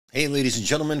Hey, ladies and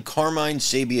gentlemen, Carmine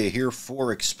Sabia here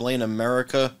for Explain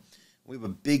America. We have a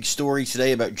big story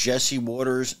today about Jesse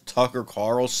Watters, Tucker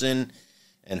Carlson,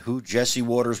 and who Jesse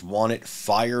Watters wanted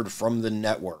fired from the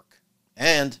network.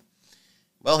 And,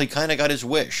 well, he kind of got his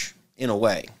wish, in a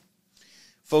way.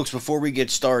 Folks, before we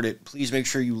get started, please make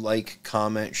sure you like,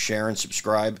 comment, share, and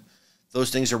subscribe. Those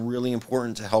things are really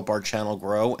important to help our channel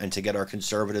grow and to get our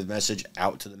conservative message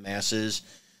out to the masses,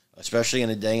 especially in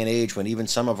a day and age when even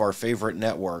some of our favorite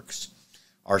networks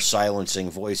are silencing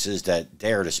voices that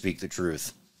dare to speak the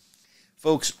truth.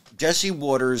 Folks, Jesse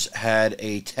Watters had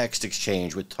a text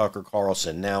exchange with Tucker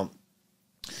Carlson. Now,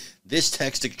 this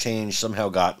text exchange somehow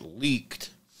got leaked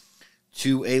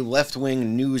to a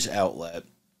left-wing news outlet,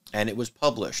 and it was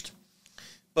published.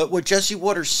 But what Jesse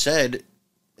Watters said,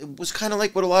 it was kind of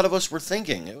like what a lot of us were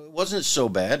thinking. It wasn't so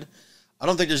bad. I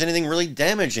don't think there's anything really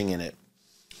damaging in it.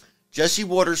 Jesse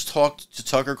Watters talked to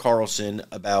Tucker Carlson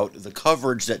about the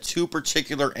coverage that two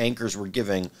particular anchors were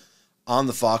giving on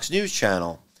the Fox News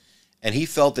channel, and he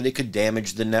felt that it could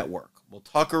damage the network. Well,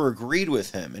 Tucker agreed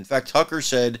with him. In fact, Tucker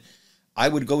said, I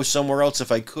would go somewhere else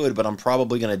if I could, but I'm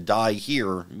probably going to die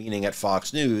here, meaning at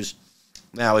Fox News.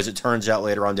 Now, as it turns out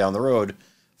later on down the road,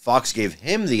 Fox gave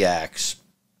him the axe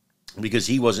because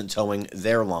he wasn't towing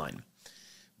their line.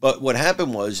 But what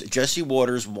happened was Jesse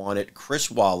Watters wanted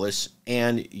Chris Wallace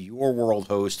and Your World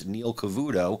host Neil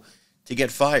Cavuto to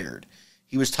get fired.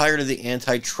 He was tired of the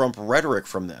anti-Trump rhetoric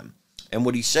from them. And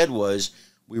what he said was,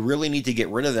 we really need to get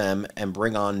rid of them and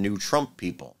bring on new Trump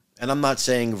people. And I'm not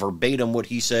saying verbatim what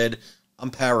he said. I'm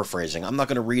paraphrasing. I'm not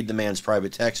going to read the man's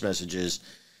private text messages.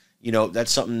 You know,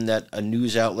 that's something that a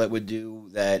news outlet would do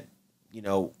that, you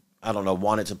know, I don't know,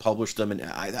 wanted to publish them. And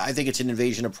I think it's an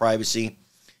invasion of privacy.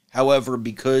 However,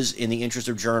 because in the interest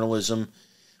of journalism,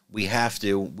 we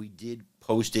did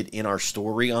post it in our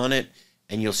story on it,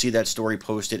 and you'll see that story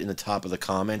posted in the top of the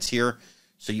comments here.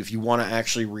 So if you want to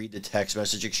actually read the text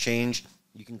message exchange,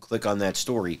 you can click on that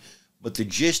story. But the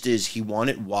gist is he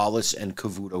wanted Wallace and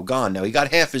Cavuto gone. Now, he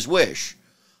got half his wish.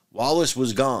 Wallace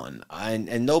was gone,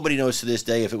 and nobody knows to this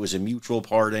day if it was a mutual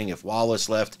parting, if Wallace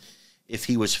left, if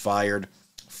he was fired.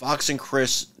 Fox and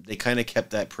Chris, they kind of kept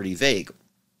that pretty vague.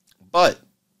 But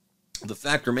the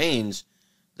fact remains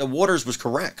that Watters was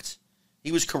correct.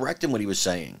 He was correct in what he was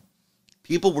saying.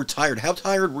 People were tired. How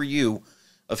tired were you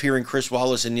of hearing Chris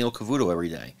Wallace and Neil Cavuto every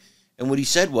day? And what he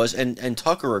said was, and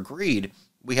Tucker agreed,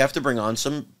 we have to bring on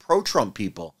some pro-Trump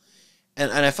people.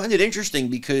 And I find it interesting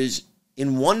because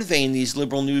in one vein, these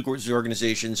liberal news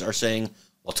organizations are saying,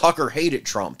 well, Tucker hated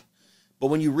Trump.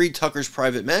 But when you read Tucker's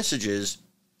private messages,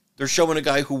 they're showing a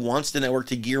guy who wants the network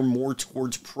to gear more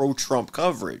towards pro-Trump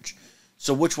coverage.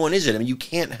 So which one is it? I mean, you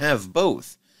can't have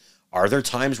both. Are there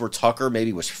times where Tucker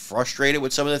maybe was frustrated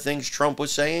with some of the things Trump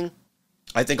was saying?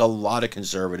 I think a lot of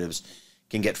conservatives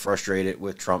can get frustrated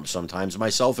with Trump sometimes,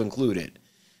 myself included.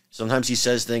 Sometimes he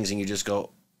says things and you just go,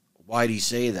 why'd he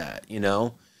say that, you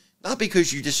know? Not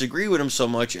because you disagree with him so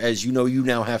much as you know you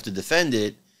now have to defend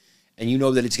it, and you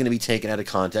know that it's going to be taken out of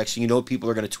context, and you know people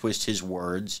are going to twist his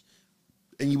words,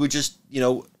 and you would just, you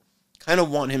know, kind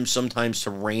of want him sometimes to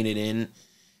rein it in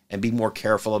and be more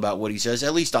careful about what he says.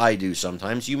 At least I do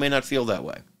sometimes. You may not feel that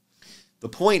way. The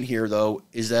point here, though,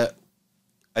 is that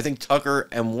I think Tucker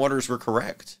and Watters were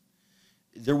correct.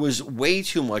 There was way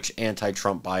too much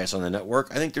anti-Trump bias on the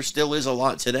network. I think there still is a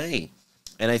lot today.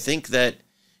 And I think that,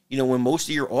 you know, when most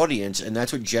of your audience, and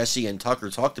that's what Jesse and Tucker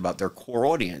talked about, their core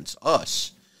audience,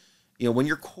 us, you know, when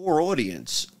your core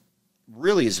audience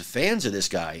really is fans of this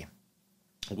guy,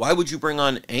 why would you bring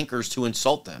on anchors to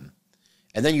insult them?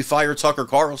 And then you fire Tucker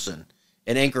Carlson,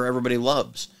 an anchor everybody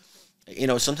loves. You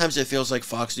know, sometimes it feels like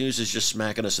Fox News is just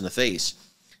smacking us in the face.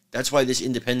 That's why this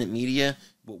independent media,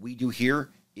 what we do here,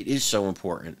 it is so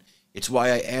important. It's why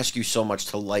I ask you so much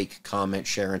to like, comment,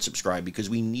 share, and subscribe, because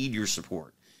we need your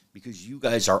support, because you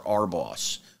guys are our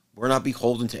boss. We're not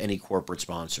beholden to any corporate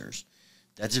sponsors.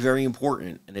 That's very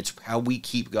important, and it's how we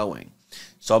keep going.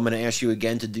 So I'm going to ask you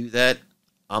again to do that.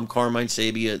 I'm Carmine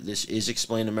Sabia. This is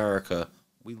Explain America.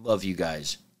 We love you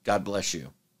guys. God bless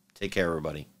you. Take care,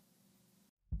 everybody.